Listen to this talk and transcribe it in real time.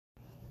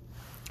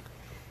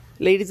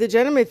Ladies and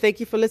gentlemen, thank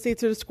you for listening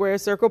to the Square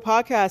Circle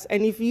podcast.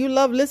 And if you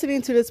love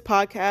listening to this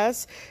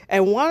podcast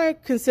and want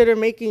to consider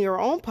making your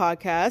own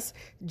podcast,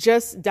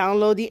 just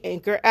download the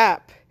Anchor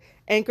app.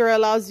 Anchor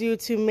allows you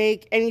to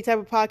make any type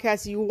of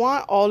podcast you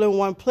want all in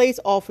one place,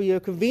 all for your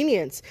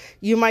convenience.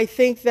 You might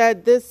think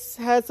that this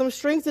has some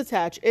strings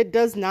attached. It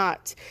does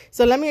not.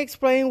 So let me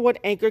explain what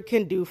Anchor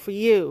can do for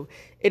you.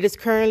 It is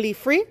currently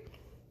free.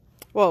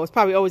 Well, it's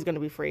probably always going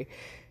to be free.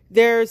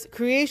 There's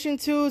creation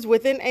tools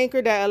within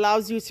Anchor that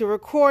allows you to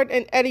record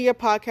and edit your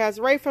podcast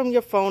right from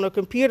your phone or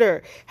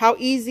computer. How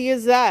easy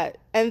is that?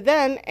 And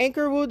then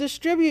Anchor will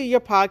distribute your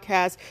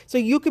podcast so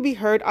you could be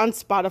heard on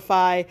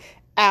Spotify,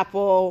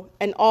 Apple,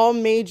 and all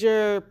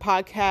major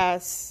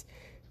podcast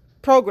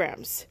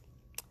programs.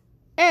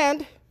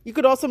 And you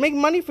could also make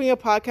money from your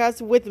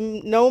podcast with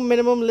no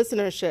minimum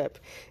listenership.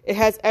 It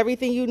has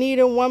everything you need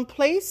in one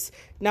place.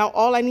 Now,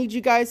 all I need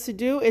you guys to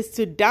do is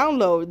to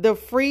download the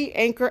free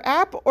Anchor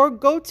app or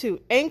go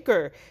to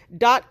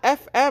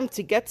anchor.fm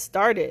to get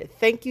started.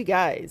 Thank you,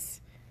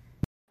 guys.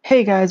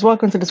 Hey, guys.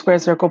 Welcome to the Square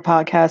Circle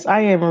podcast.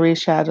 I am Marie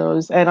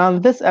Shadows, and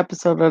on this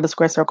episode of the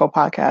Square Circle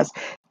podcast,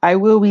 I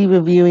will be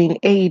reviewing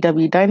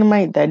AEW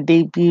Dynamite that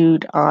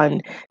debuted on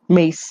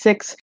May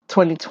 6th.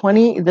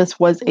 2020. This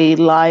was a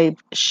live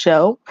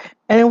show,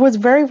 and it was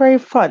very, very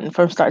fun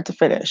from start to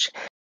finish.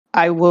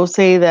 I will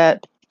say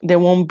that there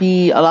won't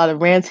be a lot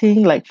of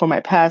ranting like for my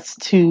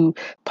past two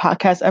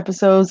podcast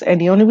episodes, and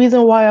the only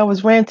reason why I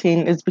was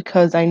ranting is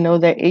because I know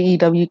that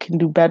AEW can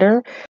do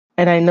better,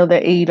 and I know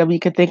that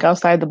AEW can think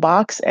outside the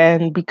box,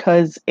 and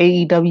because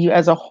AEW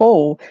as a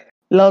whole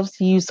loves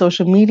to use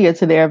social media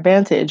to their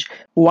advantage,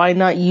 why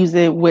not use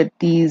it with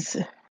these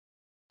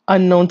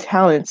unknown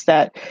talents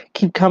that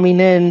keep coming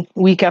in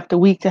week after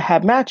week to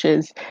have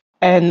matches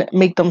and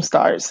make them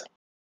stars?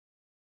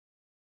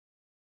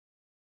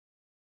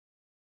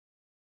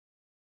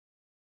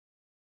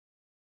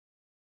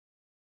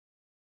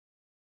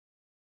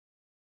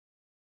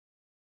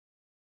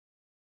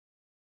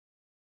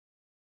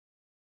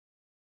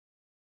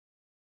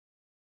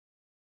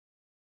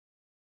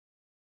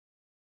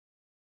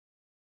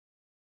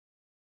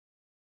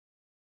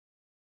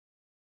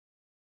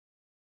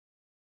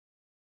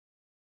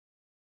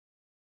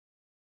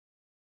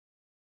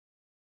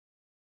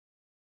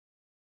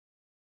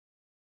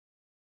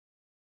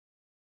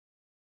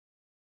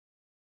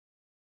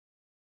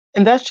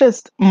 And that's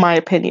just my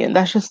opinion.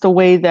 That's just the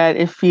way that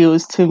it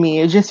feels to me.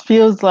 It just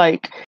feels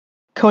like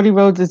Cody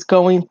Rhodes is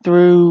going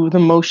through the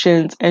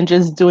motions and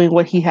just doing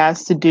what he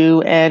has to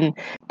do. And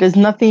there's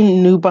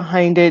nothing new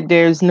behind it.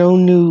 There's no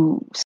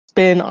new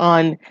spin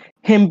on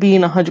him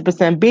being 100%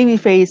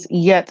 babyface,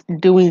 yet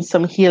doing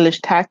some heelish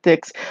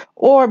tactics.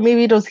 Or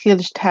maybe those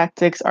heelish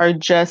tactics are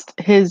just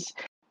his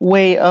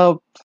way of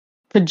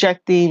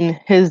projecting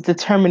his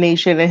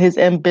determination and his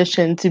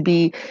ambition to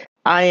be,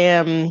 I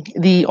am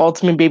the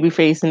ultimate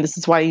babyface and this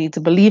is why you need to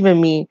believe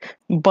in me,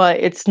 but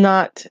it's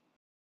not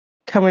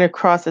coming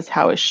across as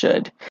how it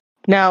should.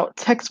 Now,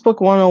 textbook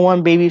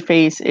 101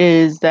 babyface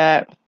is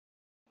that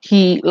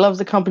he loves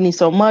the company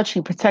so much,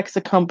 he protects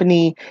the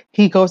company,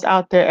 he goes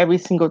out there every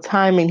single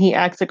time and he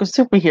acts like a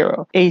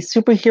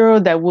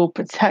superhero that will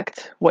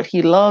protect what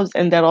he loves,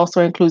 and that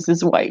also includes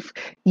his wife.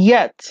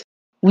 Yet,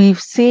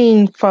 we've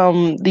seen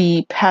from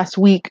the past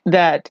week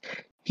that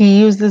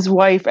he used his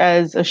wife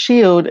as a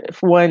shield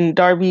when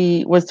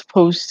Darby was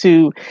supposed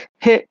to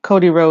hit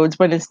Cody Rhodes,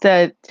 but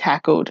instead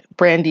tackled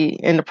Brandy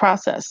in the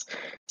process.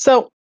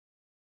 So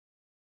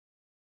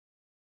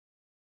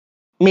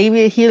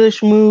maybe a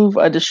heelish move,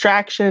 a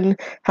distraction,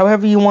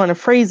 however you want to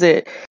phrase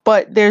it,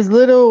 but there's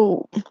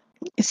little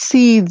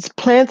seeds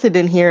planted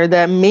in here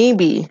that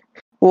maybe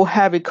will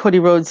have a Cody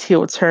Rhodes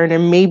heel turn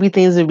and maybe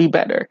things will be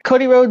better.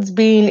 Cody Rhodes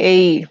being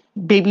a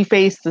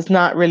babyface does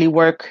not really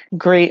work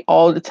great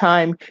all the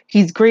time.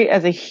 He's great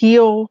as a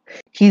heel.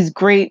 He's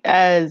great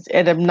as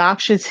an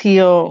obnoxious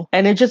heel,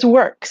 and it just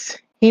works.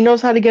 He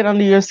knows how to get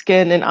under your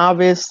skin, and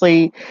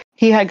obviously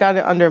he had got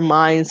it under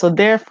mine, so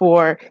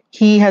therefore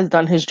he has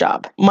done his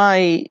job.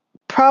 My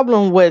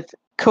problem with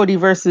Cody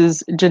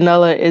versus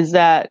Janela is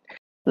that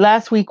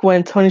last week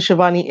when Tony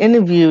Schiavone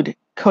interviewed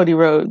Cody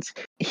Rhodes,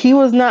 he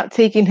was not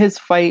taking his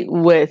fight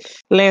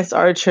with Lance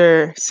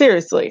Archer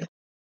seriously.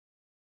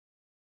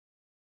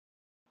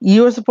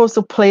 You were supposed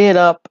to play it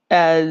up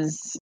as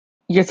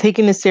you're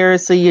taking it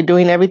seriously, you're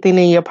doing everything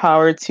in your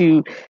power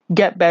to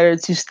get better,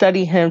 to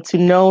study him, to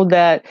know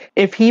that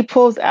if he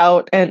pulls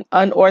out an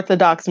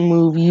unorthodox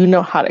move, you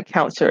know how to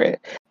counter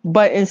it.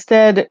 But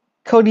instead,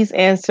 Cody's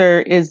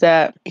answer is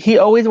that he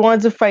always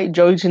wanted to fight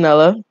Joey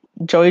Janela.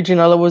 Joey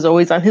Janela was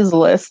always on his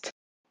list,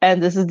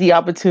 and this is the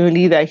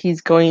opportunity that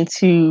he's going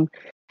to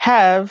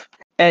have,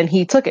 and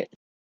he took it.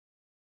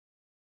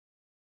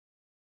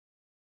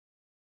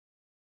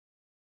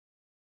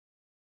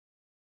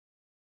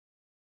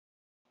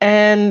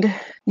 And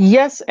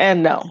yes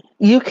and no.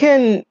 You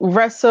can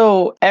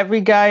wrestle every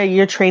guy at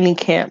your training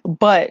camp,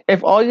 but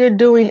if all you're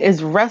doing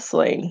is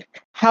wrestling,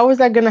 how is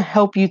that going to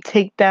help you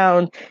take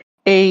down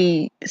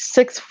a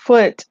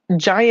 6-foot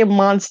giant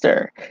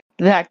monster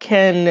that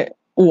can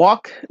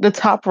walk the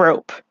top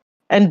rope,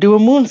 and do a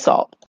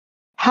moonsault.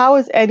 How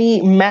is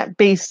any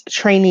mat-based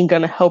training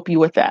going to help you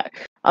with that?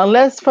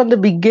 Unless from the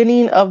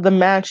beginning of the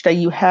match that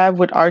you have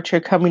with Archer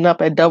coming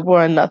up at Double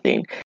or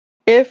Nothing,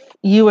 if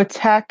you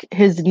attack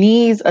his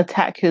knees,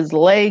 attack his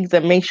legs,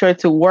 and make sure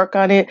to work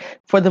on it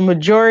for the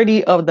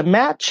majority of the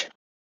match,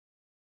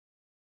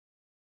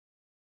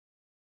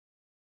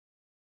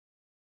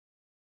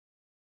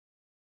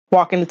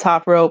 walking the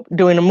top rope,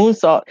 doing a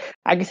moonsault,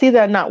 I can see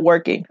that not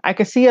working. I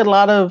can see a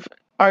lot of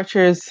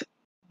Archer's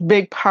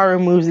big power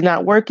moves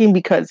not working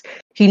because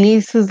he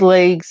needs his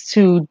legs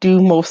to do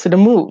most of the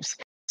moves.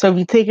 So if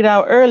you take it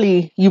out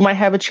early, you might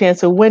have a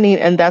chance of winning,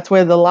 and that's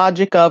where the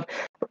logic of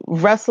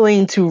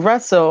wrestling to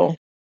wrestle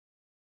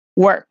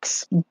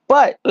works.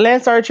 But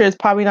Lance Archer is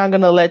probably not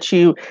going to let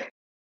you.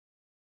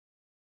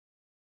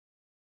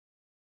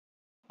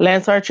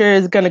 Lance Archer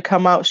is going to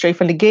come out straight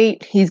from the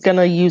gate. He's going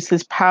to use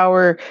his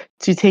power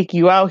to take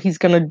you out. He's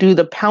going to do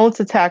the pounce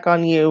attack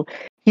on you.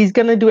 He's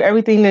going to do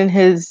everything in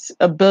his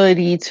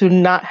ability to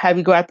not have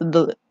you go after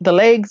the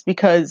legs,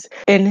 because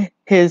in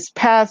his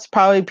past,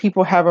 probably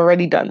people have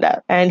already done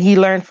that. And he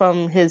learned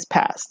from his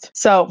past.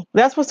 So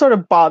that's what sort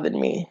of bothered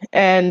me.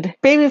 And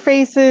baby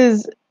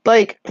faces,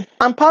 like,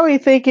 I'm probably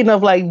thinking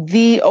of like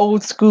the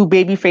old school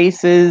baby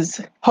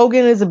faces.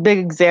 Hogan is a big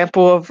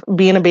example of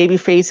being a baby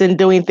face and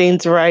doing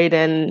things right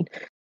and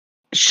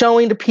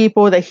showing the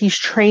people that he's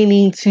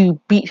training to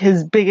beat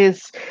his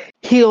biggest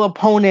heel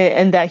opponent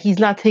and that he's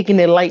not taking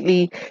it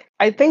lightly.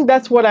 I think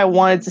that's what I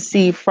wanted to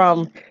see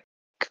from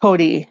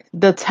Cody,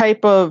 the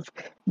type of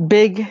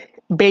big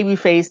baby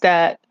face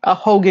that a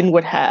Hogan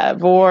would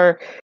have. Or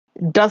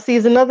Dusty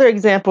is another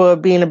example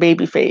of being a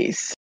baby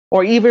face.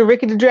 Or even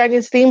Ricky the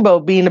Dragon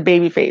Steamboat being a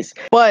baby face.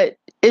 But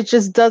it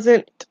just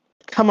doesn't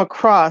come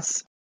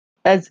across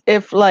as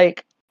if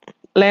like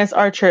Lance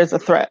Archer is a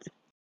threat.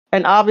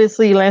 And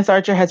obviously, Lance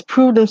Archer has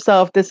proved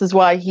himself. This is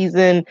why he's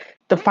in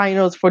the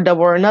finals for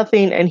Double or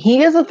Nothing. And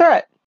he is a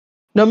threat.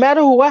 No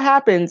matter what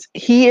happens,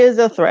 he is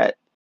a threat.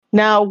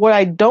 Now, what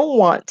I don't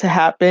want to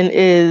happen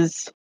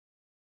is,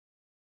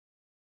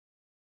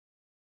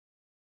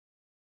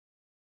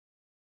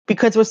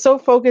 because we're so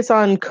focused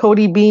on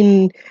Cody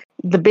being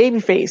the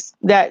babyface,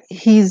 that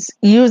he's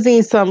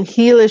using some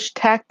heelish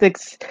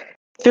tactics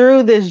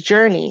through this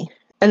journey.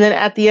 And then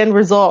at the end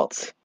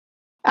results,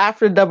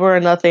 after Double or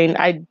Nothing,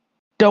 I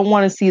don't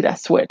want to see that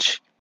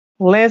switch.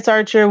 Lance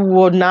Archer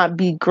will not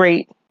be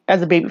great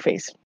as a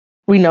babyface.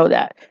 We know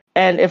that.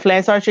 And if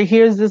Lance Archer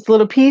hears this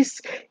little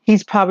piece,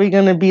 he's probably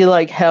going to be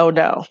like, hell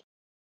no.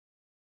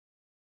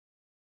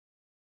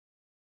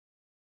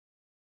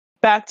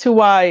 Back to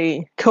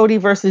why Cody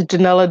versus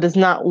Janela does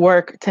not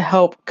work to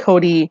help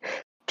Cody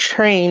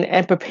train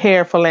and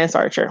prepare for Lance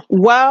Archer.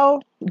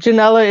 While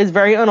Janela is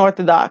very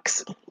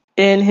unorthodox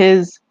in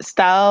his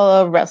style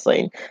of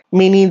wrestling,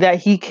 meaning that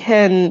he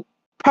can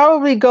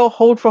probably go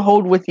hold for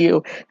hold with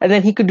you, and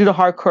then he could do the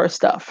hardcore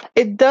stuff.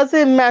 It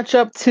doesn't match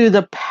up to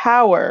the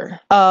power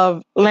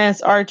of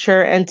Lance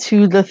Archer and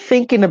to the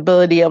thinking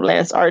ability of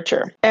Lance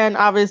Archer. And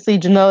obviously,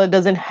 Janela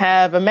doesn't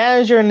have a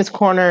manager in his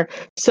corner,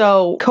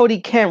 so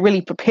Cody can't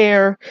really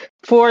prepare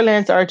for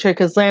Lance Archer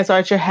because Lance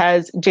Archer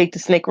has Jake the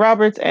Snake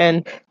Roberts,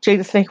 and Jake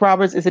the Snake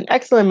Roberts is an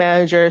excellent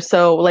manager,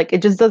 so like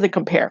it just doesn't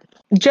compare.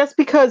 Just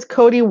because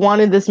Cody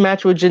wanted this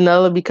match with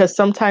Janela, because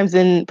sometimes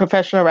in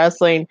professional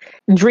wrestling,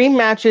 dream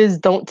matches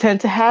don't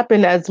tend to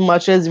happen as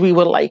much as we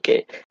would like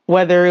it.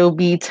 Whether it'll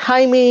be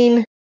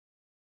timing,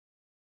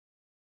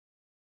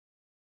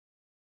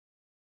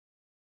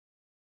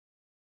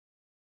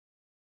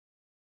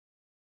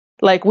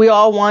 like we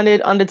all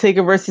wanted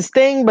Undertaker versus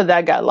Sting, but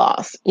that got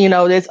lost. You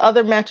know, there's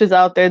other matches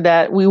out there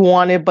that we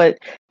wanted, but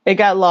it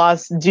got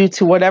lost due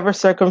to whatever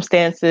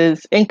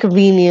circumstances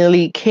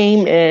inconveniently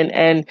came in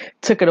and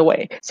took it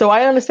away. So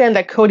I understand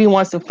that Cody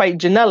wants to fight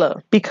Janela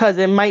because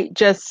it might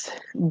just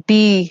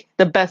be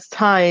the best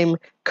time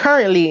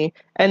currently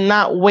and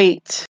not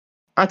wait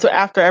until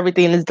after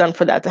everything is done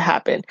for that to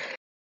happen.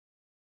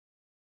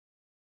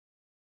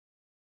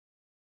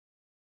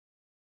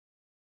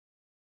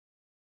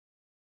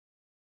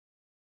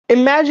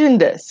 Imagine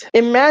this.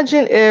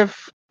 Imagine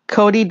if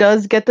Cody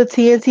does get the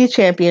TNT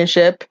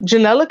championship,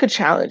 Janela could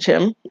challenge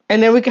him,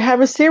 and then we could have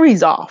a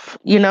series off,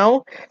 you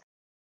know?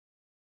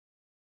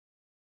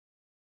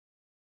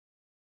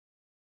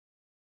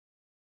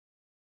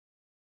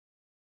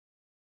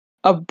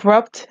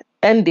 Abrupt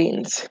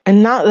endings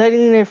and not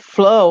letting it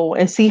flow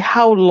and see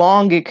how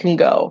long it can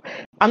go.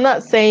 I'm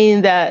not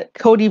saying that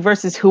Cody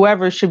versus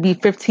whoever should be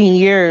 15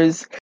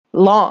 years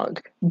long,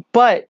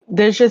 but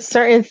there's just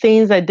certain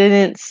things that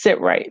didn't sit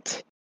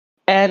right.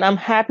 And I'm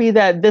happy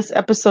that this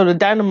episode of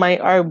Dynamite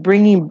are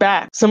bringing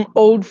back some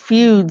old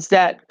feuds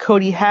that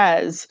Cody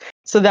has,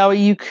 so that way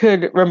you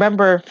could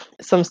remember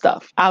some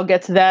stuff. I'll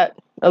get to that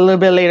a little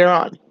bit later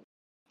on.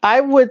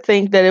 I would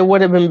think that it would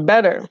have been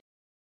better.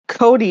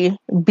 Cody,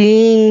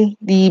 being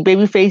the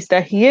babyface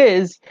that he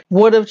is,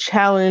 would have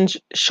challenged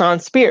Shawn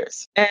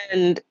Spears.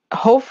 And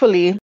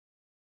hopefully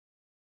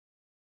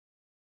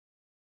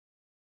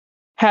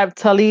have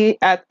Tully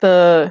at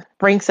the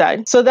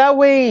ringside. So that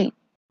way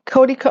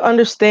Cody could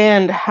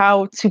understand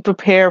how to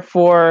prepare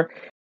for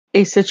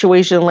a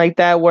situation like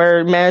that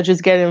where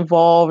managers get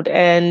involved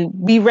and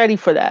be ready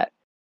for that.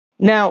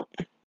 Now,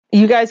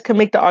 you guys can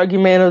make the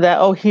argument of that,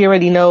 oh, he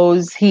already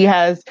knows he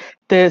has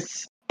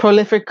this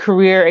prolific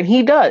career, and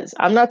he does.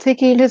 I'm not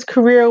taking his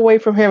career away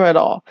from him at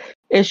all.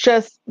 It's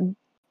just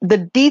the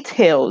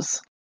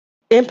details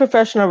in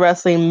professional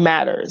wrestling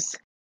matters.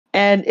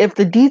 And if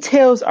the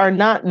details are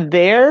not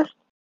there,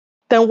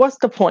 then what's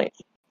the point?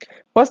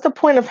 What's the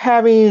point of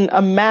having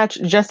a match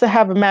just to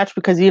have a match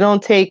because you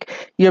don't take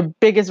your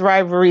biggest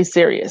rivalry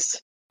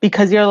serious?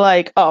 Because you're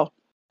like, oh,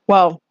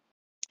 well,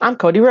 I'm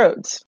Cody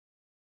Rhodes.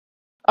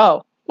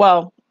 Oh,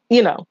 well,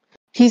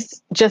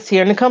 he's just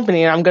here in the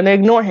company and I'm going to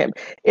ignore him.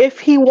 If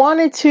he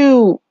wanted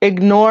to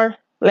ignore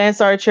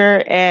Lance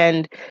Archer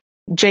and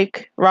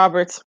Jake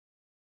Roberts,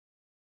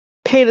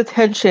 paid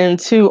attention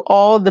to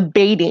all the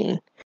baiting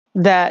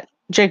that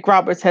Jake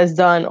Roberts has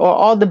done or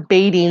all the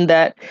baiting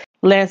that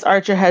Lance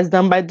Archer has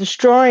done by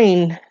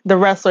destroying the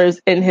wrestlers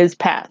in his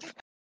path.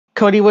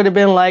 Cody would have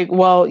been like,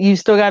 well, you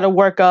still got to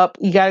work up.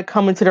 You got to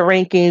come into the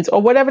rankings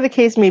or whatever the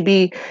case may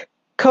be.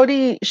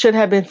 Cody should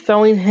have been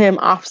throwing him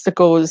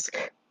obstacles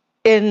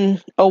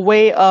in a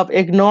way of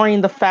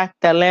ignoring the fact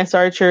that Lance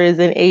Archer is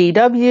in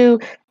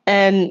AEW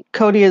and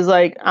Cody is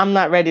like, I'm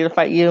not ready to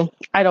fight you.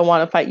 I don't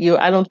want to fight you.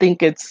 I don't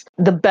think it's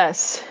the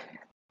best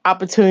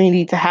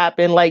opportunity to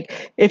happen.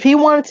 Like, if he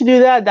wanted to do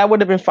that, that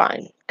would have been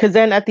fine. Because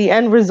then at the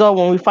end result,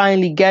 when we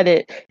finally get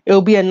it,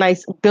 it'll be a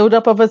nice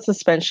buildup of a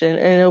suspension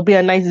and it'll be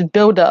a nice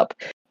buildup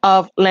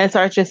of Lance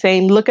Archer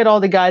saying, look at all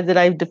the guys that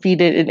I've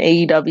defeated in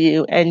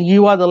AEW and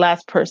you are the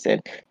last person.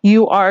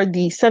 You are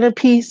the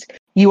centerpiece.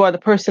 You are the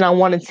person I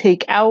want to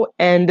take out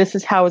and this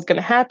is how it's going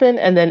to happen.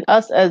 And then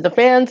us as the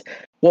fans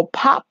will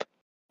pop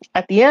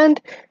at the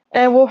end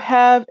and we'll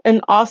have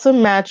an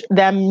awesome match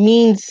that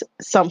means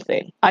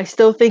something. I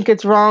still think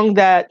it's wrong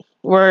that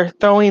we're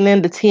throwing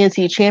in the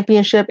TNT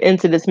Championship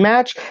into this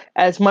match.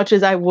 As much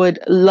as I would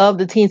love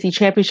the TNT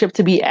Championship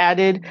to be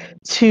added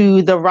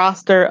to the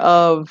roster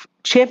of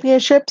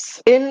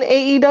championships in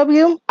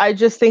AEW, I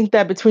just think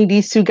that between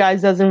these two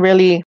guys doesn't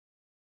really...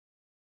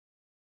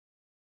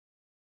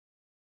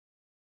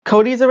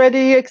 Cody's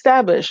already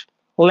established.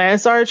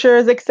 Lance Archer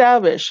is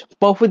established.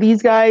 Both of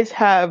these guys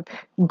have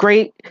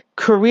great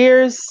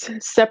careers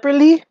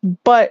separately,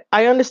 but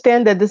I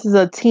understand that this is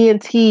a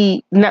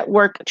TNT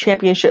Network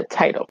Championship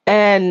title.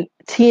 And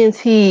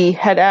TNT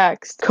had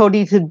asked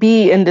Cody to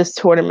be in this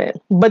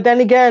tournament. But then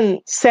again,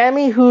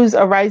 Sammy, who's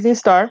a rising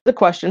star, the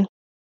question.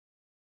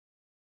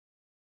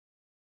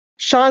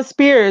 Shawn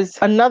Spears,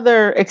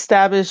 another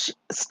established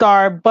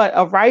star, but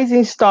a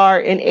rising star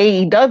in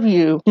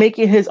AEW,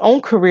 making his own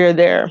career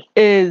there,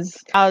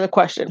 is out of the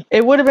question.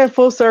 It would have been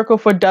full circle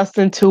for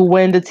Dustin to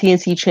win the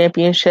TNT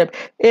Championship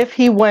if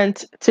he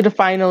went to the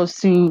finals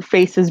to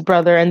face his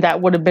brother, and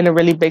that would have been a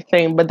really big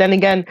thing. But then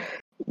again,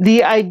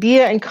 the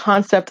idea and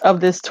concept of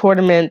this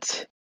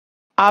tournament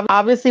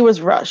obviously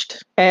was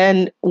rushed.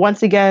 And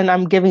once again,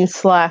 I'm giving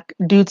slack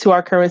due to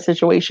our current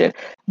situation.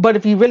 But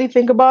if you really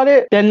think about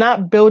it, they're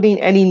not building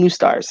any new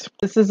stars.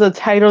 This is a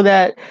title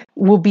that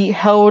will be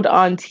held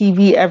on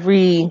TV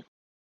every...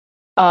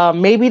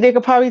 maybe they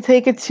could probably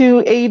take it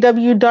to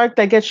AEW Dark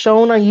that gets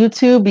shown on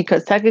YouTube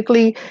because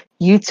technically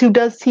YouTube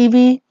does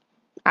TV.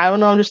 I don't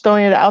know, I'm just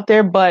throwing it out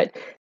there, but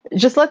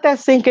just let that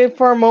sink in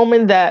for a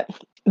moment that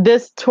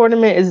this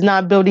tournament is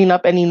not building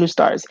up any new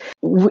stars.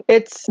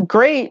 It's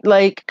great.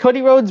 Like,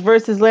 Cody Rhodes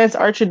versus Lance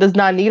Archer does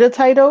not need a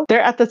title. They're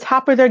at the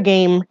top of their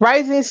game.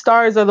 Rising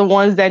stars are the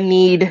ones that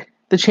need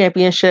the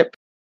championship.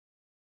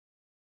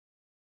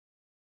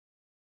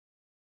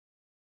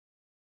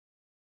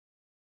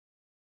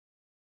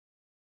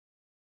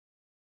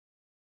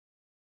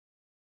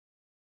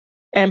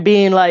 And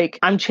being like,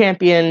 I'm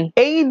champion.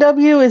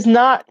 AEW is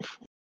not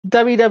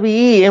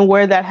WWE and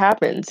where that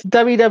happens.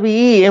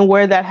 WWE and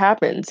where that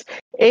happens.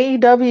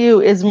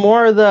 AEW is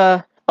more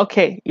the,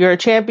 okay, you're a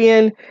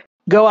champion,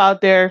 go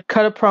out there,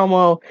 cut a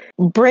promo,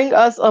 bring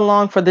us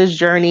along for this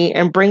journey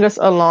and bring us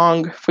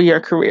along for your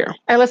career.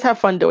 And let's have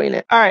fun doing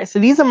it. All right, so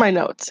these are my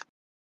notes.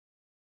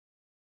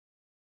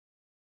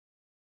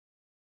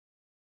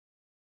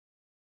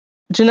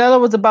 Janela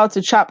was about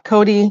to chop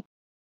Cody.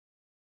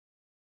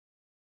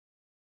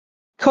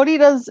 Cody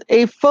does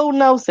a full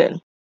Nelson.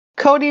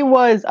 Cody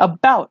was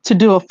about to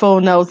do a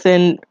full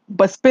Nelson,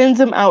 but spins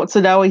him out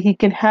so that way he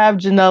can have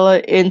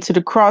Janela into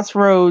the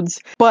crossroads.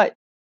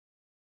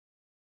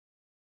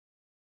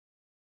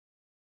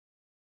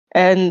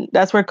 And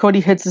that's where Cody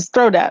hits his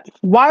throat at.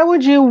 Why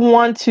would you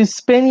want to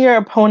spin your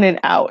opponent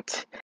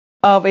out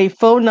of a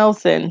full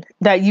Nelson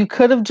that you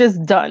could have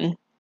just done,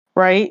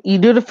 right? You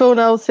do the full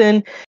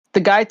Nelson, the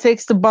guy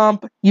takes the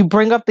bump, you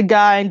bring up the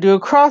guy and do a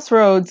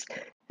crossroads.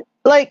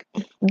 Like,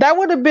 that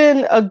would have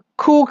been a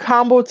cool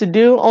combo to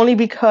do only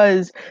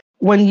because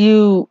when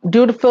you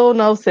do the Phil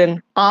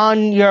Nelson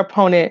on your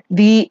opponent,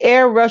 the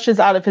air rushes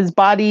out of his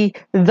body.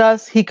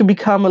 Thus, he could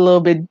become a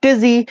little bit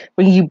dizzy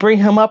when you bring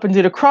him up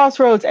into the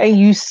crossroads and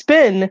you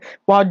spin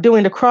while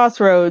doing the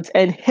crossroads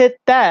and hit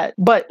that.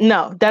 But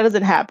no, that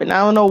doesn't happen. I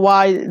don't know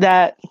why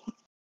that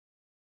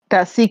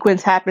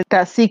sequence happened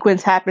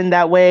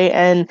that way.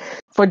 And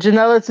for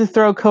Janela to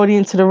throw Cody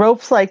into the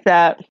ropes like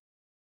that,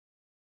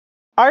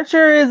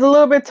 Archer is a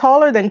little bit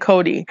taller than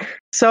Cody.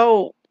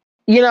 So,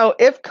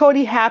 if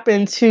Cody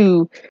happened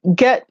to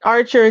get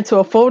Archer into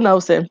a full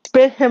Nelson,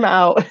 spit him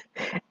out,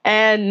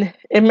 and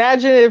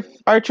imagine if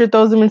Archer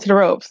throws him into the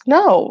ropes.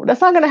 No,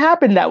 that's not going to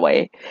happen that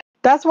way.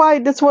 That's why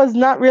this was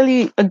not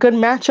really a good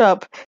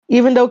matchup,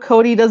 even though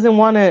Cody doesn't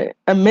want to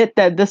admit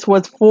that this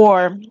was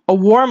for a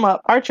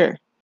warm-up Archer.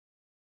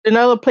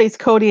 Janela placed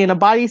Cody in a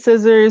body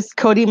scissors.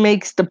 Cody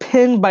makes the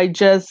pin by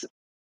just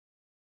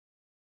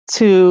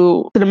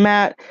to the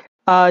mat.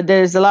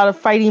 There's a lot of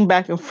fighting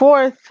back and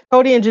forth.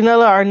 Cody and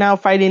Janela are now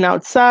fighting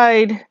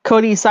outside.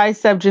 Cody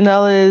sidestepped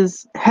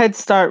Janela's head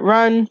start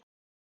run.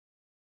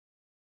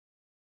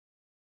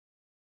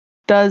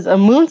 Does a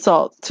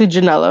moonsault to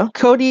Janela.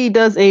 Cody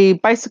does a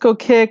bicycle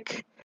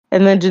kick,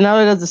 and then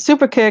Janela does a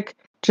super kick.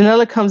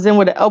 Janela comes in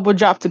with an elbow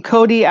drop to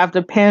Cody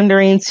after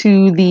pandering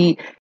to the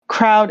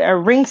crowd at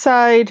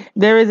ringside.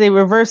 There is a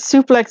reverse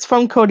suplex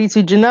from Cody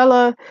to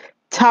Janela.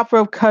 Top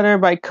rope cutter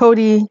by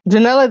Cody.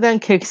 Janela then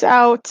kicks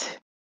out.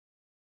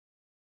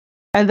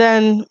 And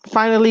then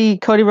finally,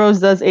 Cody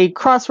Rhodes does a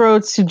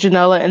crossroads to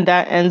Janela, and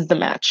that ends the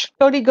match.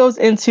 Cody goes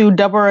into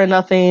Double or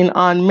Nothing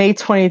on May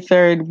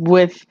 23rd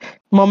with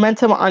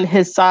momentum on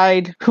his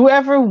side.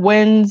 Whoever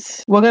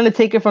wins, we're going to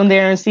take it from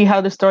there and see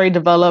how the story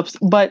develops.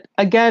 But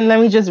again, let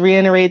me just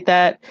reiterate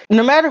that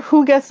no matter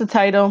who gets the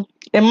title,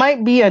 it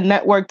might be a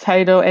network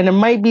title, and it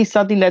might be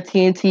something that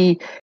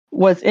TNT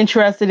was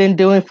interested in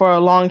doing for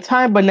a long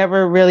time, but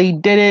never really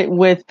did it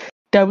with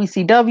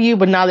WCW,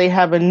 but now they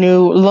have a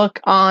new look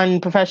on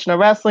professional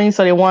wrestling,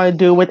 so they want to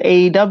do it with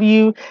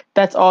AEW.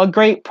 That's all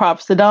great,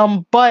 props to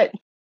them, but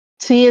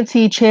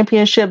TNT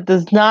Championship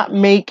does not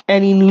make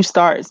any new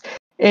stars.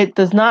 It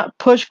does not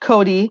push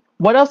Cody.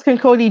 What else can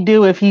Cody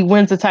do if he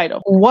wins the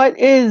title? What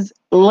is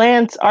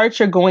Lance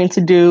Archer going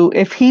to do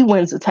if he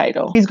wins the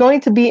title? He's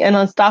going to be an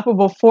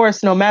unstoppable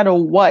force no matter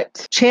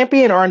what,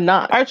 champion or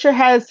not. Archer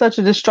has such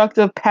a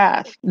destructive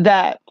path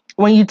that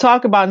when you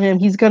talk about him,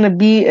 he's going to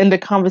be in the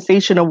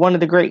conversation of one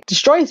of the great.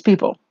 Destroys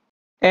people.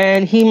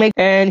 And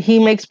he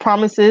makes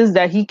promises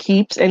that he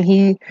keeps, and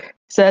he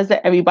says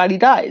that everybody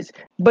dies.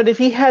 But if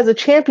he has a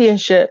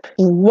championship,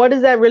 what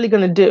is that really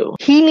going to do?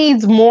 He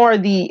needs more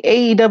the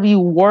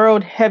AEW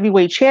World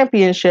Heavyweight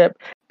Championship,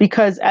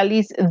 because at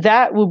least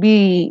that will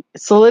be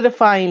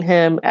solidifying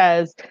him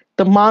as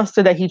the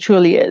monster that he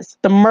truly is,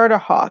 the murder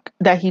hawk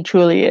that he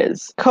truly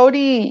is.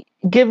 Cody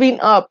giving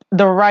up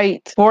the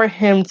right for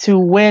him to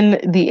win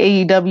the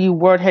AEW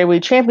World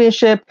Heavyweight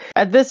Championship.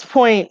 At this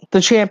point, the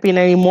champion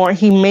anymore.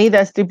 He made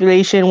that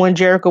stipulation when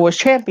Jericho was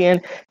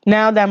champion.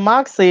 Now that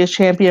Moxley is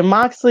champion,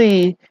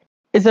 Moxley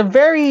is a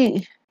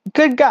very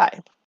good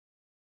guy.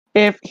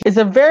 If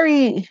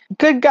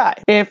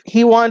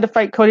he wanted to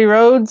fight Cody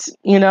Rhodes,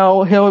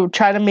 he'll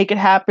try to make it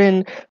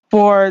happen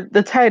for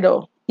the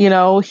title.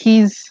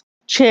 He's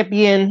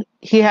champion.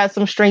 He has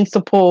some strings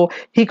to pull.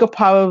 He could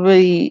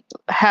probably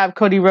have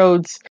Cody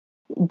Rhodes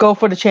go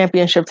for the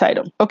championship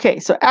title. Okay,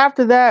 so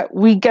after that,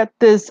 we get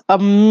this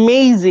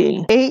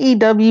amazing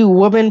AEW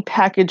Women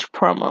Package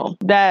promo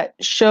that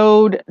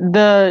showed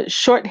the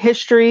short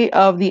history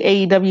of the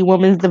AEW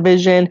Women's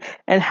Division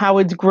and how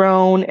it's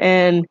grown,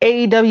 and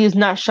AEW is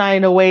not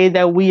shying away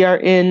that we are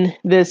in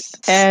this.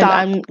 And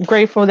I'm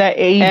grateful that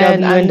AEW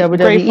and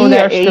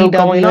WWE are still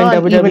going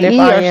on, even if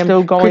I am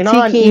still going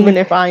on, even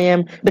if I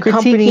am the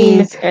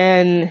companies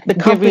and the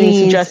companies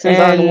suggestions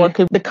on what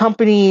could the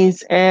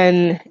companies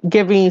and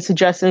giving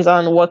suggestions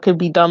on what could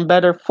be done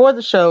better for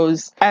the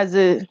shows as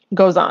it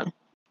goes on.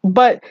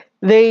 But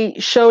they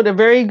showed a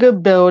very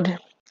good build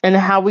and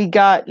how we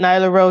got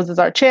Nyla Rose as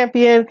our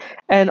champion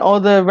and all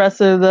the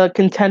rest of the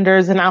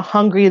contenders and how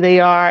hungry they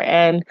are,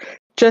 and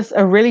just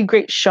a really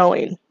great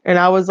showing. And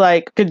I was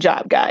like, good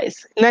job,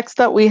 guys.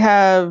 Next up, we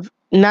have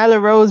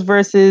Nyla Rose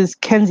versus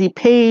Kenzie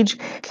Page.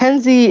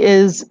 Kenzie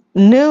is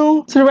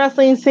new to the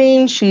wrestling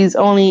scene. She's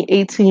only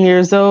 18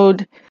 years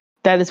old.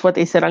 That is what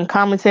they said on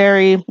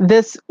commentary.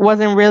 This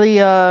wasn't really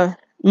a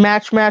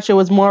match. It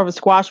was more of a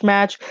squash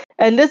match.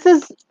 And this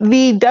is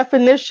the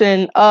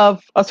definition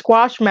of a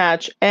squash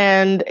match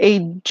and a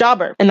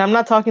jobber. And I'm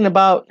not talking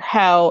about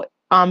how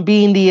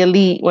being the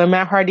elite, when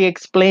Matt Hardy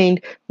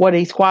explained what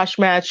a squash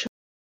match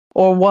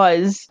or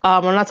was.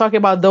 I'm not talking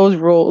about those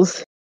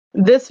rules.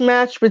 This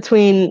match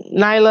between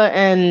Nyla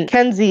and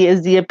Kenzie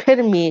is the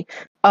epitome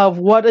of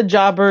what a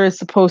jobber is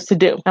supposed to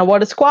do and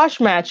what a squash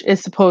match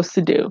is supposed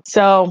to do.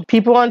 So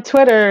people on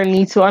Twitter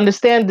need to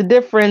understand the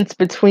difference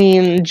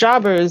between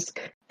jobbers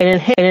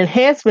and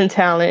enhancement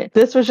talent.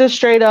 This was just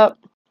straight up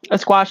a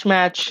squash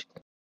match.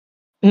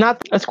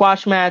 not a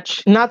squash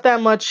match, not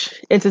that much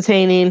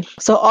entertaining.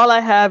 So all I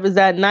have is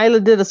that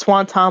Nyla did a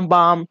swanton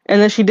bomb,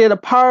 and then she did a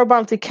power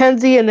bomb to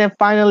Kenzie, and then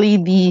finally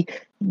the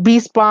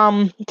Beast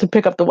Bomb to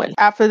pick up the win.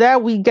 After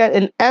that, we get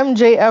an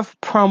MJF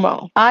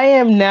promo. I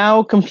am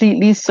now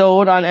completely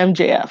sold on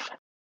MJF.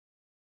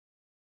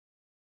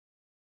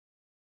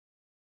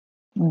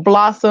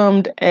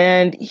 Blossomed,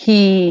 and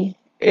he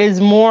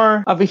is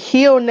more of a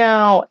heel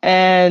now,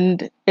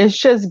 and it's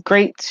just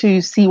great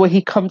to see what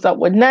he comes up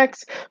with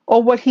next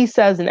or what he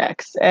says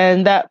next.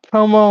 And that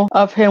promo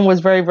of him was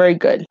very, very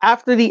good.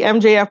 After the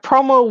MJF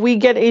promo, we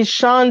get a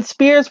Shawn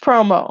Spears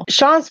promo.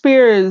 Shawn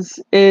Spears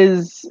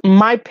is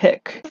my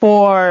pick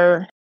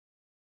for...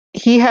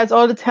 He has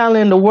all the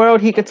talent in the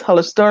world. He could tell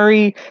a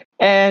story,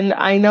 and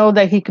I know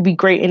that he could be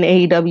great in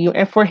AEW.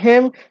 And for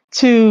him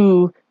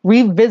to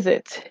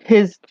revisit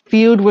his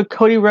feud with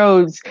Cody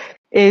Rhodes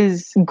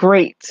is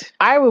great.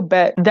 I would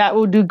bet that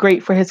will do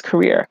great for his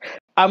career.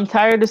 I'm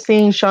tired of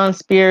seeing Shawn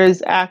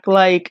Spears act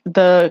like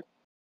the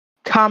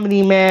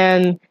comedy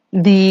man,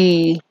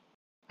 the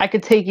I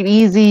could take it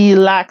easy,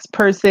 lax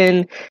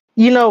person.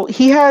 You know,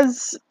 he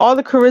has all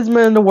the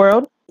charisma in the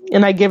world,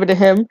 and I give it to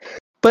him.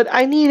 But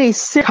I need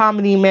a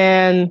comedy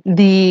man,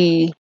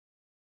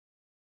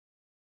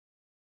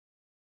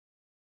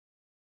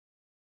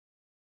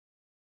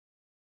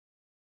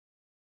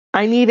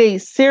 I need a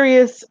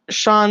serious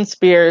Shawn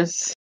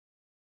Spears,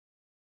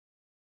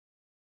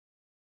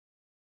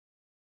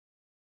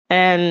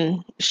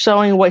 and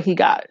showing what he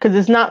got. Because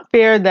it's not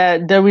fair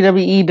that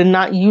WWE did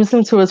not use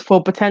him to his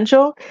full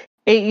potential.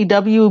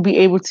 AEW will be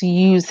able to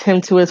use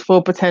him to his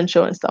full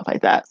potential and stuff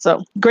like that.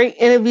 So great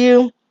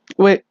interview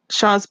with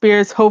Shawn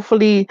Spears.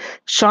 Hopefully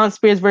Shawn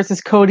Spears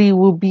versus Cody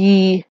will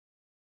be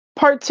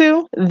part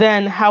 2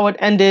 than how it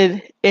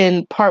ended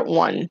in part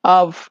 1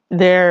 of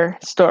their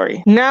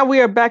story. Now we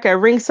are back at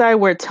ringside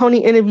where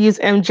Tony interviews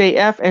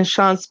MJF and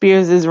Shawn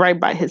Spears is right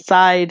by his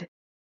side.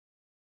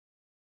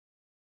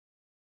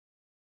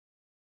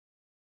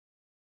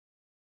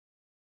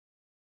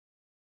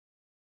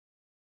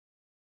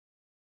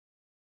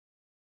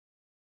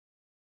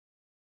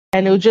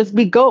 And it will just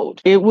be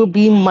gold. It will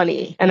be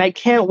money. And I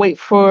can't wait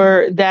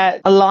for that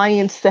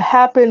alliance to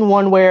happen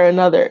one way or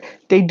another.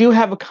 They do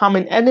have a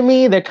common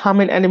enemy. Their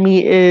common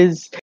enemy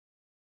is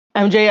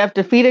MJF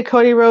defeated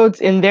Cody Rhodes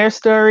in their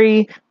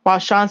story, while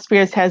Shawn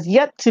Spears has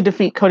yet to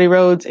defeat Cody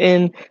Rhodes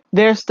in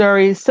their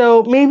story.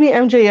 So maybe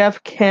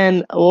MJF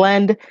can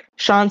lend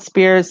Shawn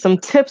Spears some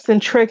tips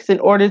and tricks in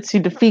order to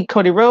defeat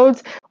Cody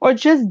Rhodes, or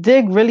just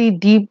dig really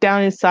deep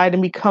down inside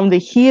and become the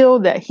heel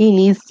that he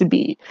needs to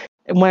be.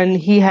 When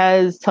he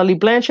has Tully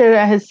Blanchard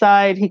at his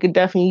side, he could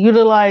definitely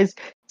utilize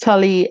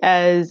Tully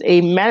as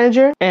a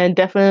manager and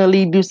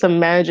definitely do some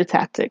manager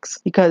tactics,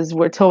 because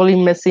we're totally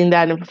missing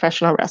that in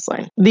professional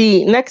wrestling.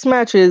 The next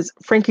match is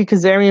Frankie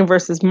Kazarian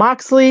versus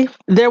Moxley.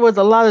 There was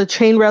a lot of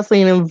chain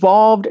wrestling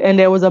involved, and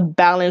there was a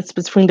balance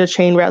between the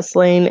chain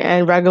wrestling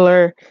and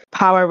regular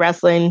power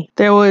wrestling.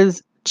 There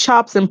was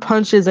chops and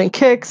punches and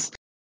kicks.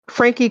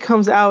 Frankie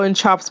comes out and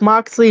chops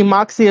Moxley.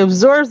 Moxley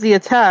absorbs the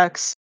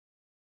attacks.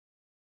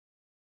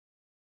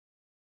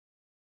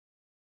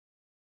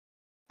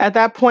 At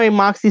that point,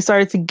 Moxley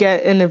started to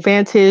get an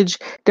advantage.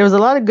 There was a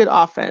lot of good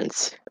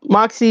offense.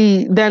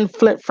 Moxley then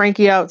flipped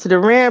Frankie out to the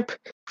ramp.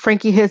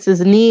 Frankie hits his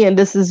knee, and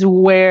this is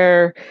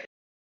where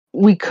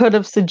we could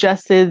have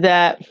suggested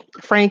that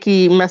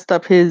Frankie messed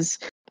up his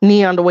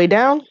knee on the way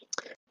down.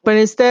 But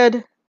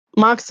instead,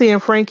 Moxley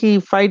and Frankie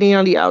fighting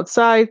on the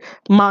outside.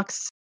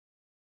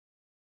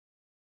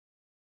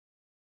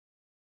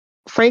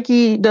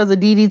 Frankie does a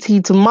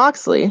DDT to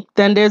Moxley.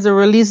 Then there's a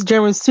release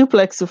German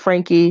suplex to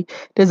Frankie.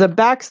 There's a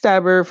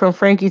backstabber from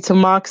Frankie to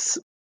Mox.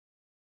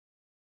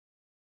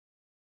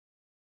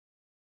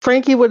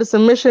 Frankie with a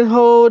submission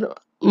hold.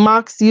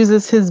 Mox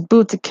uses his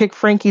boot to kick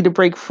Frankie to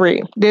break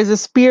free. There's a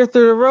spear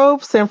through the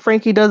ropes, and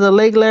Frankie does a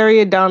leg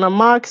lariat down on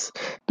Mox.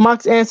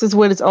 Mox answers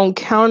with his own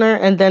counter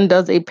and then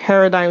does a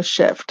paradigm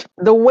shift.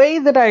 The way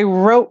that I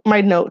wrote my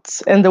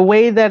notes and the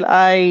way that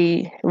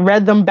I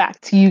read them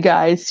back to you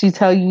guys to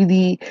tell you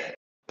the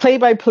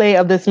play-by-play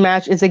of this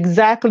match is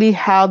exactly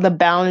how the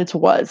balance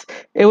was.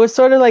 It was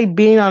sort of like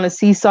being on a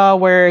seesaw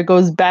where it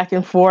goes back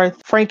and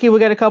forth. Frankie will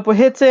get a couple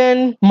hits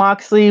in.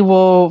 Moxley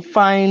will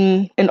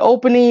find an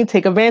opening,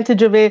 take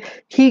advantage of it.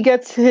 He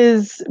gets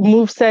his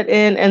moveset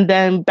in, and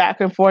then back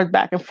and forth,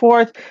 back and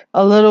forth.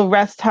 A little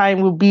rest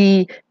time will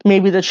be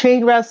maybe the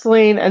chain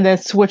wrestling, and then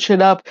switch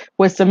it up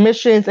with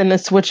submissions, and then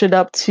switch it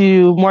up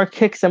to more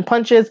kicks and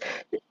punches.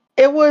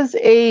 It was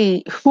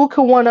a who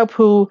can one up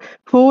who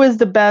is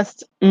the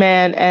best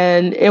man,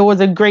 and it was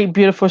a great,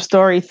 beautiful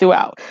story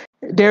throughout.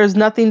 There's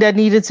nothing that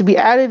needed to be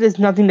added. There's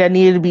nothing that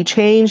needed to be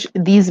changed.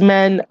 These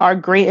men are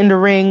great in the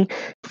ring.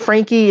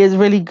 Frankie is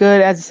really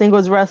good as a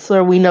singles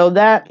wrestler. We know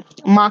that.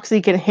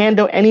 Moxley can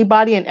handle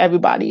anybody and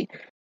everybody.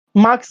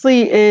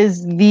 Moxley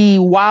is the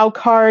wild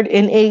card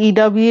in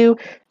AEW.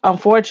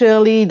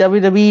 Unfortunately,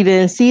 WWE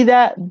didn't see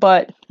that,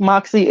 but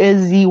Moxley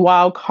is the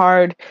wild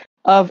card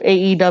of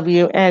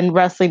AEW and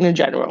wrestling in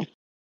general.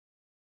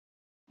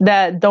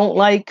 That don't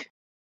like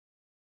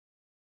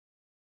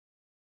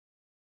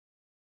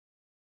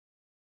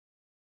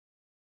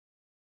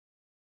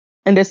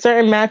And there's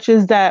certain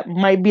matches that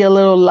might be a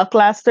little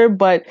lackluster,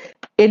 but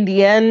in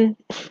the end,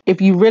 if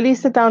you really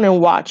sit down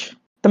and watch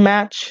the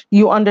match,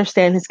 you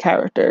understand his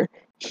character.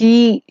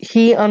 He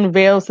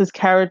unveils his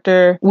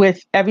character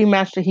with every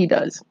match that he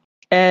does.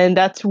 And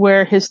that's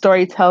where his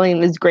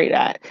storytelling is great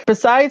at.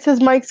 Besides his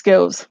mic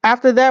skills.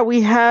 After that, we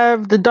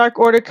have the Dark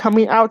Order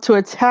coming out to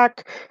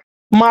attack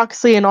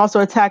Moxley and also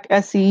attack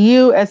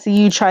SCU.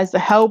 SCU tries to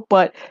help,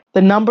 but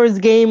the numbers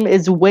game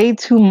is way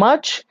too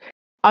much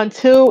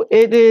until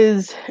it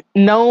is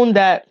known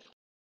that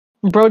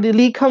Brody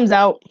Lee comes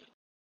out.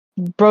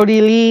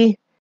 Brody Lee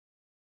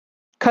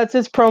cuts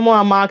his promo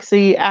on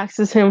Moxley,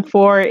 asks him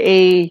for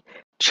a...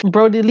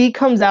 Brody Lee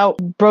comes out.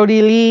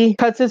 Brody Lee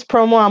cuts his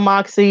promo on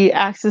Moxley,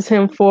 asks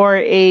him for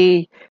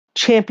a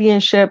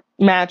championship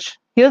match.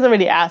 He doesn't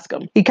really ask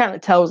him. He kind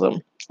of tells him.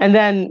 And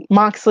then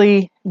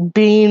Moxley,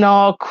 being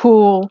all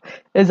cool,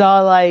 is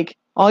all like,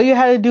 all you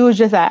had to do was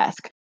just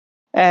ask.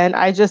 And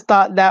I just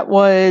thought that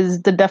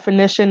was the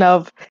definition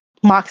of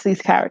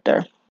Moxley's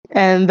character.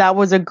 And that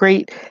was a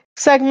great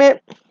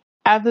segment.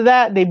 After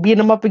that, they beat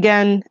him up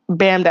again.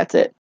 Bam, that's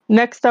it.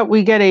 Next up,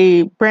 we get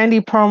a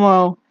Brandy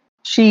promo.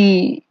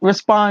 She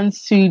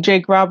responds to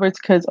Jake Roberts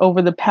because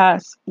over the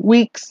past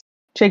weeks,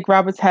 Jake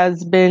Roberts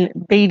has been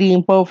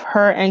baiting both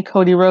her and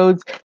Cody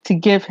Rhodes to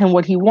give him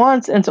what he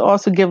wants and to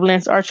also give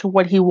Lance Archer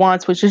what he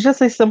wants, which is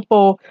just a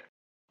simple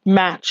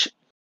match.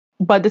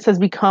 But this has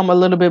become a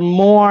little bit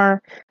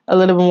more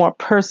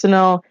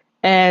personal,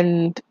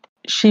 and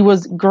she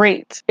was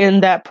great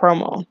in that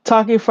promo.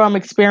 Talking from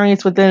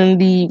experience within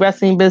the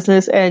wrestling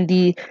business and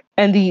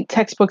the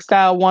textbook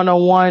style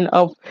 101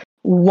 of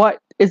what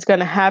is going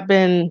to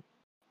happen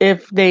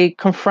if they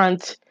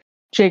confront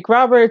Jake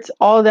Roberts,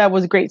 all that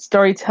was great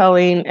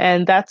storytelling,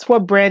 and that's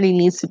what Brandy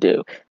needs to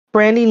do.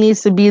 Brandy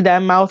needs to be that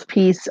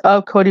mouthpiece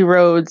of Cody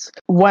Rhodes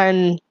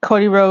when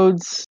Cody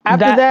Rhodes...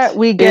 After that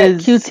we get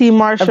QT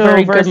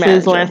Marshall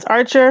versus Lance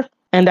Archer,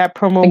 and that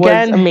promo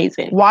was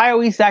amazing. Why are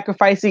we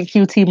sacrificing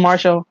QT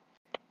Marshall?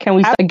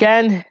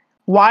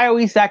 Why are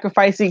we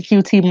sacrificing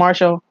QT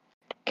Marshall?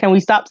 Can we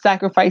stop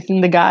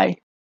sacrificing the guy?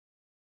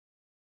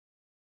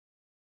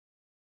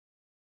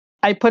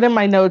 I put in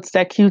my notes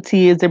that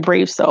QT is a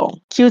brave soul.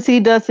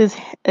 QT does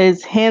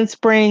his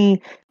handspring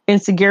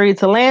insecurity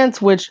to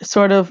Lance, which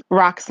sort of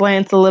rocks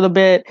Lance a little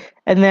bit.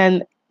 And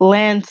then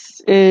Lance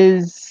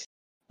is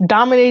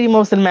dominating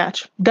most of the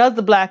match, does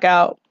the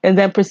blackout, and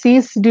then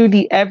proceeds to do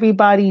the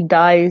everybody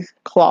dies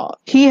claw.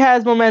 He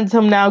has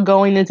momentum now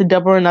going into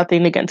Double or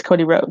Nothing against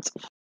Cody Rhodes.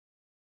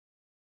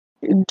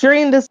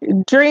 During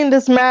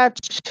this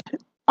match,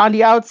 on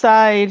the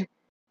outside,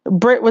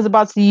 Britt was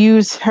about to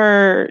use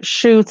her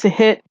shoe to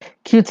hit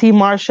QT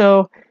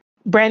Marshall.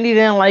 Brandy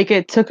didn't like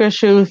it, took her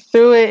shoe,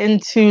 threw it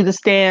into the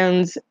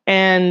stands,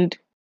 and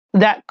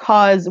that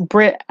caused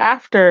Britt,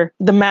 after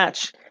the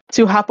match,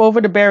 to hop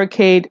over the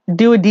barricade,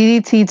 do a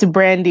DDT to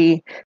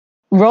Brandy,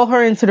 roll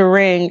her into the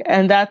ring,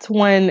 and that's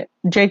when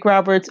Jake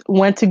Roberts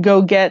went to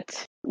go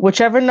get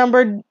whichever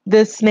number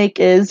this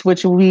snake is,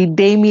 which will be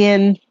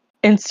Damien,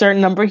 insert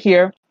number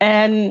here,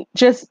 and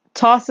just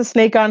toss the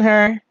snake on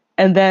her,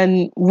 and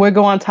then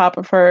wiggle on top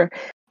of her.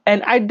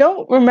 And I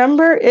don't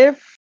remember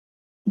if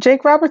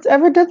Jake Roberts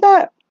ever did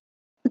that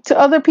to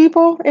other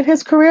people in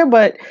his career,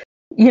 but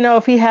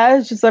if he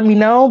has, just let me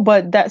know.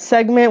 But that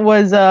segment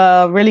was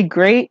really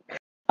great.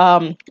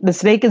 The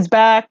snake is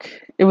back.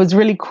 It was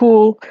really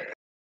cool.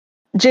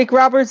 Jake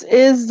Roberts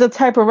is the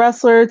type of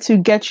wrestler to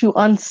get you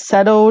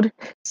unsettled.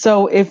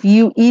 So if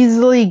you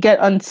easily get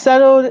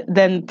unsettled,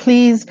 then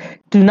please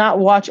do not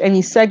watch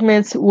any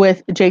segments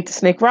with Jake the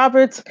Snake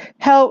Roberts.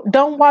 Hell,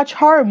 don't watch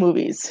horror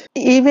movies.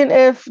 Even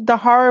if the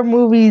horror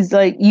movies,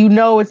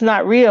 it's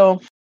not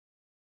real.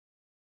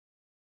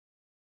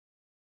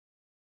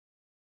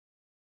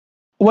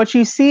 What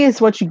you see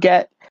is what you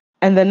get.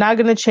 And they're not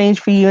going to change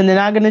for you. And they're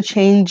not going to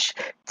change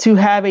to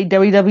have a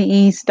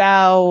WWE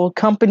style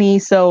company.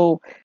 So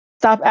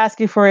stop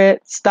asking for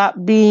it, stop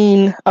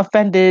being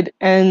offended,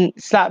 and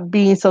stop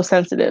being so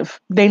sensitive.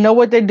 They know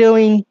what they're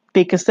doing.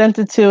 They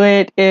consented to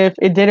it. If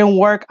it didn't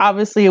work,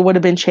 obviously it would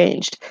have been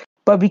changed.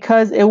 But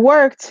because it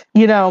worked,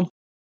 remember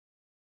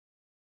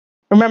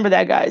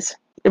that, guys.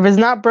 If it's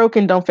not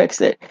broken, don't fix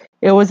it.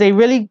 It was a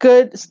really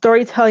good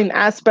storytelling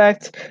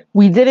aspect.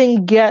 We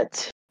didn't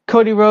get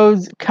Cody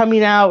Rhodes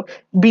coming out,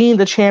 being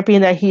the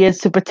champion that he is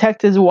to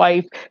protect his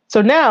wife.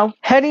 So now,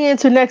 heading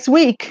into next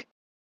week,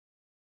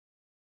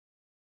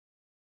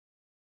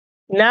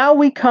 now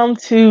we come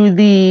to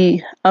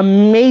the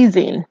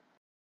amazing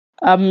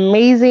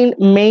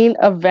main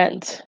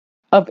event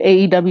of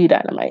AEW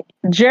Dynamite.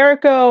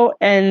 Jericho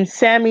and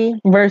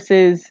Sammy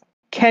versus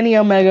Kenny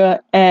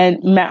Omega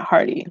and Matt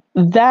Hardy.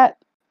 That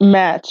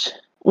match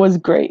was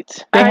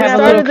great. They have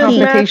a little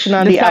confrontation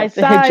on the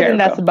outside, and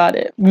that's about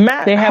it.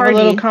 They have a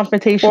little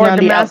confrontation on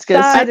the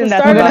outside, and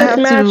that's about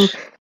it. To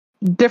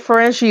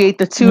differentiate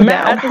the two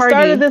now. At the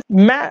start of this,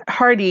 Matt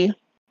Hardy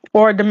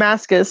or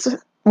Damascus,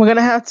 we're going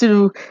to have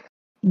to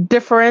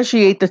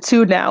differentiate the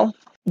two now,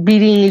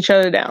 beating each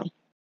other down.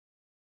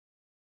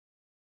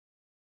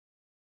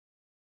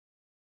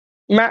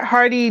 Matt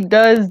Hardy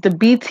does the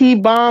BT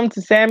bomb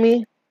to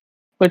Sammy,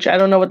 which I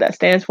don't know what that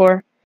stands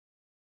for.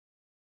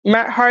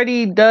 Matt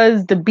Hardy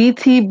does the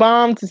BT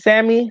bomb to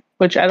Sammy,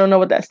 which I don't know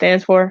what that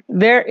stands for.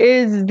 There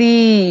is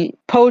the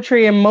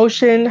poetry in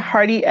motion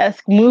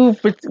Hardy-esque move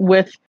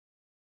with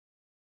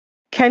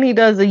Kenny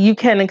does a you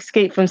can't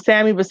escape from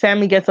Sammy, but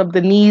Sammy gets up the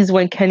knees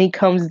when Kenny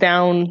comes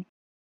down.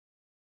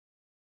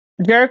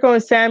 Jericho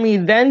and Sammy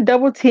then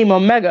double team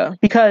Omega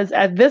because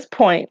at this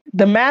point,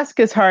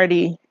 Damascus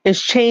Hardy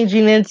is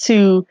changing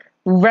into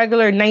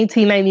regular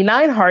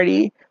 1999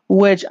 Hardy,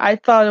 which I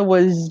thought it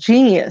was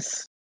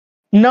genius.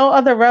 No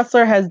other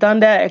wrestler has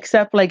done that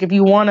except like if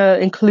you want to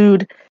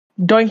include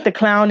Doink the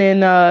Clown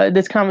in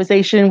this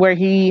conversation where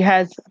he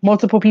has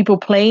multiple people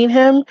playing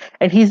him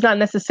and he's not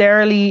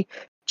necessarily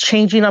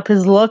changing up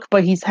his look,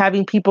 but he's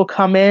having people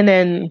come in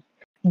and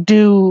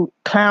do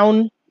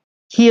clown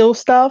heel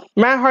stuff.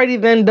 Matt Hardy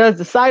then does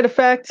the side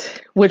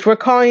effect, which we're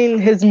calling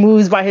his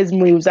moves by his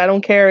moves. I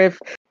don't care if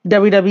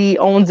WWE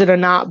owns it or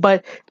not,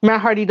 but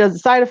Matt Hardy does the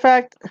side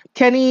effect.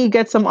 Kenny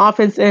gets some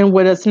offense in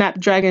with a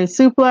Snapdragon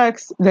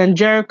suplex. Then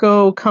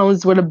Jericho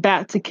comes with a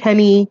bat to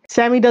Kenny.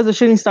 Sammy does a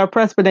shooting star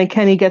press, but then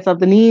Kenny gets off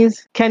the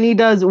knees. Kenny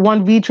does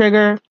one V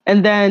trigger,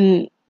 and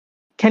then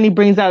Kenny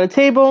brings out a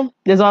table.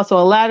 There's also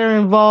a ladder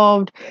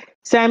involved.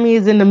 Sammy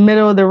is in the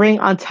middle of the ring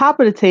on top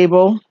of the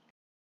table,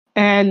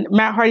 and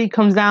Matt Hardy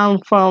comes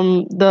down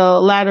from the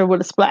ladder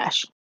with a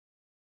splash.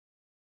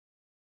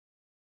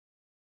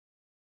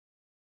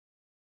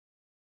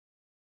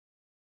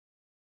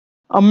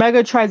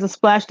 Omega tries to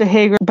splash to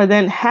Hager, but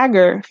then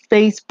Hager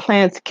face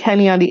plants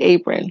Kenny on the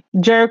apron.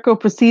 Jericho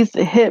proceeds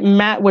to hit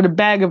Matt with a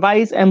bag of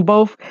ice, and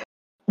both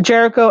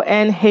Jericho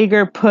and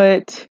Hager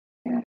put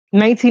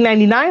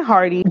 1999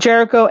 Hardy.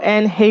 Jericho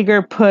and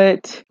Hager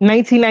put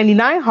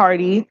 1999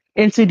 Hardy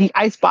into the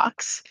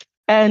icebox.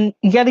 And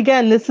yet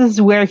again, this is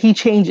where he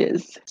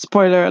changes.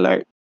 Spoiler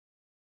alert.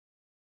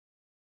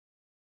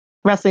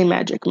 Wrestling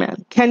magic,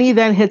 man. Kenny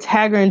then hits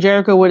Hager and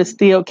Jericho with a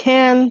steel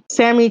can.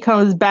 Sammy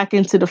comes back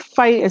into the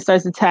fight and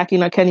starts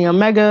attacking on Kenny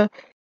Omega.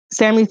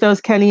 Sammy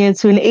throws Kenny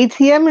into an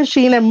ATM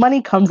machine and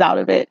money comes out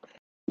of it.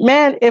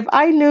 Man, if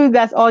I knew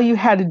that's all you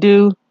had to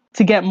do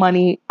to get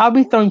money, I'll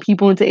be throwing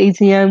people into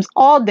ATMs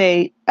all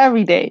day,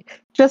 every day,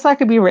 just so I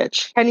could be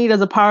rich. Kenny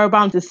does a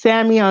powerbomb to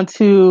Sammy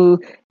onto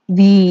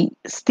the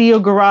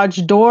steel garage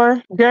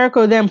door.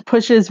 Jericho then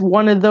pushes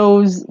one of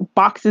those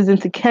boxes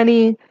into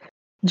Kenny.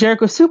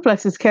 Jericho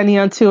suplexes Kenny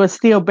onto a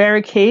steel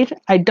barricade.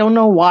 I don't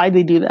know why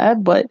they do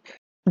that, but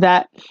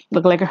that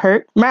looked like it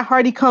hurt. Matt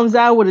Hardy comes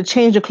out with a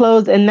change of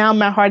clothes, and now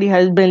Matt Hardy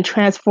has been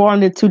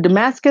transformed into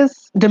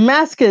Damascus.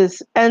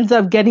 Damascus ends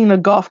up getting a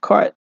golf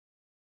cart.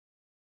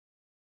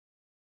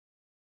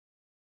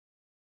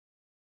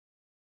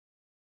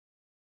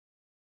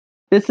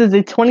 This is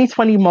a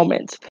 2020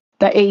 moment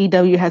that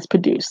AEW has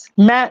produced.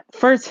 Matt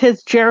first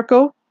hits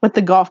Jericho with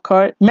the golf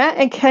cart. Matt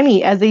and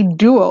Kenny as a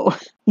duo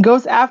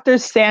goes after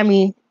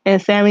Sammy,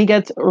 and Sammy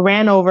gets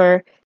ran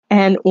over.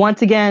 And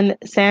once again,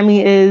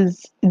 Sammy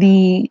is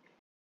the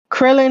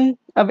Krillin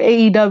of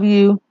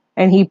AEW,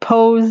 and he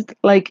posed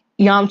like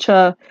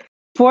Yamcha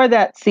for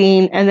that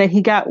scene, and then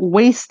he got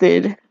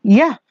wasted.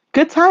 Yeah,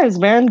 good times,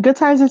 man. Good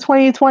times in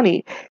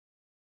 2020.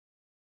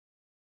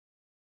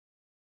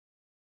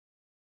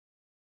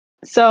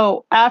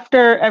 So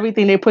after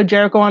everything, they put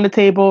Jericho on the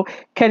table.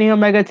 Kenny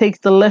Omega takes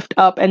the lift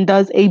up and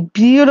does a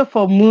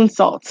beautiful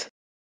moonsault.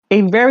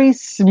 A very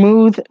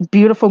smooth,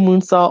 beautiful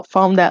moonsault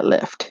from that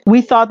lift.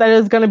 We thought that it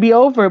was going to be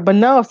over, but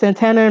no,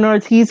 Santana and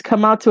Ortiz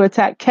come out to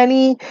attack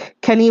Kenny.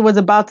 Kenny was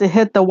about to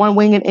hit the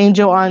one-winged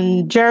angel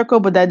on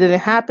Jericho, but that didn't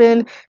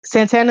happen.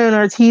 Santana and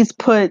Ortiz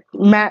put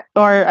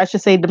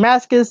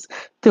Damascus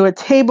to a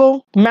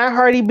table. Matt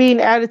Hardy being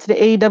added to the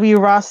AEW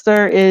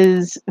roster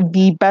is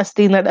the best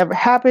thing that ever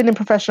happened in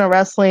professional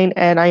wrestling,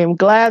 and I am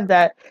glad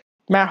that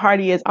Matt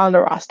Hardy is on the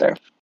roster.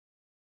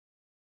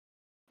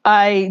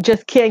 I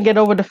just can't get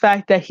over the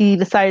fact that he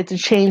decided to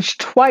change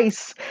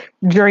twice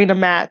during the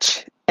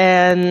match,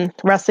 and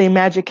wrestling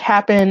magic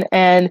happened,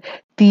 and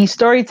the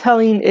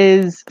storytelling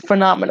is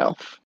phenomenal.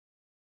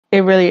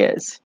 It really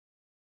is.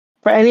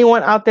 For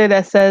anyone out there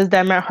that says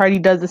that Matt Hardy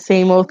does the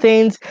same old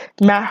things,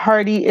 Matt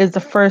Hardy is the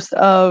first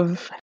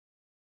of...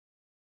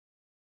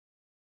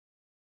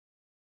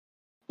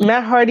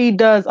 Matt Hardy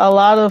does a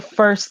lot of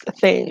first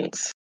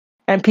things,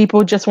 and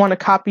people just want to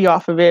copy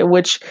off of it,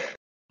 which...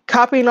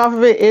 Copying off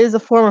of it is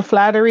a form of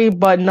flattery,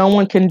 but no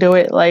one can do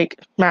it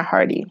like Matt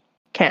Hardy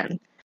can.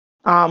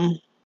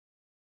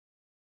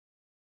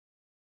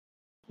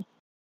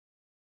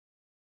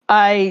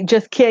 I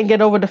just can't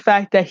get over the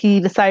fact that he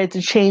decided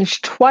to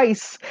change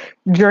twice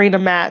during the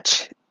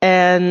match,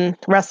 and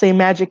wrestling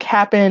magic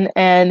happened,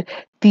 and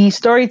the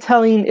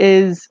storytelling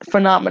is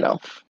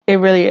phenomenal. It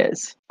really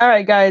is. All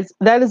right, guys,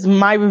 that is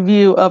my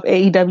review of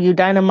AEW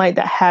Dynamite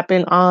that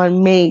happened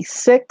on May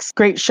 6th.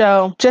 Great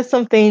show. Just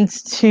some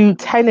things to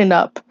tighten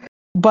up.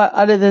 But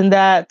other than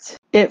that,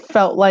 it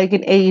felt like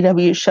an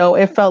AEW show.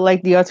 It felt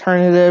like the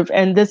alternative.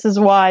 And this is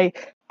why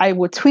I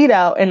would tweet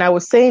out, and I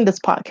was saying this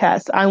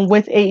podcast, I'm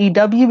with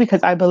AEW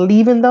because I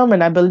believe in them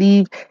and I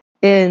believe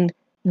in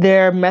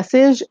their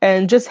message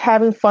and just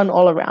having fun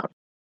all around.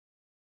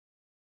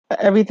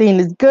 Everything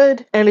is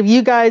good. And if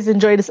you guys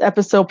enjoyed this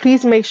episode,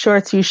 please make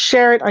sure to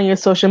share it on your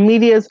social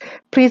medias.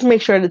 Please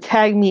make sure to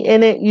tag me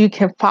in it. You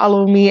can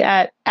follow me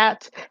at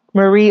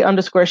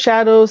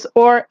Marie_Shadows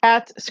or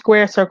at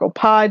Square Circle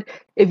Pod.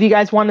 If you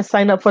guys want to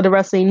sign up for the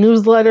wrestling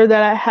newsletter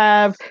that I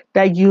have,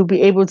 that you'll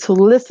be able to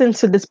listen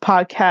to this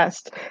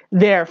podcast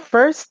there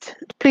first,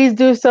 please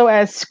do so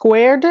at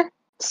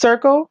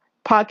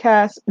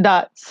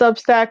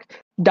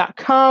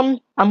squaredcirclepodcast.substack.com.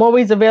 I'm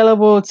always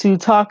available to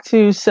talk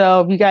to,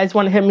 so if you guys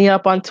want to hit me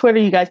up on Twitter,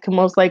 you guys can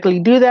most likely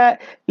do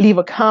that. Leave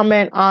a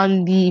comment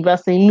on the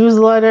wrestling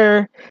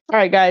newsletter. All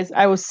right, guys,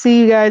 I will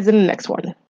see you guys in the next one.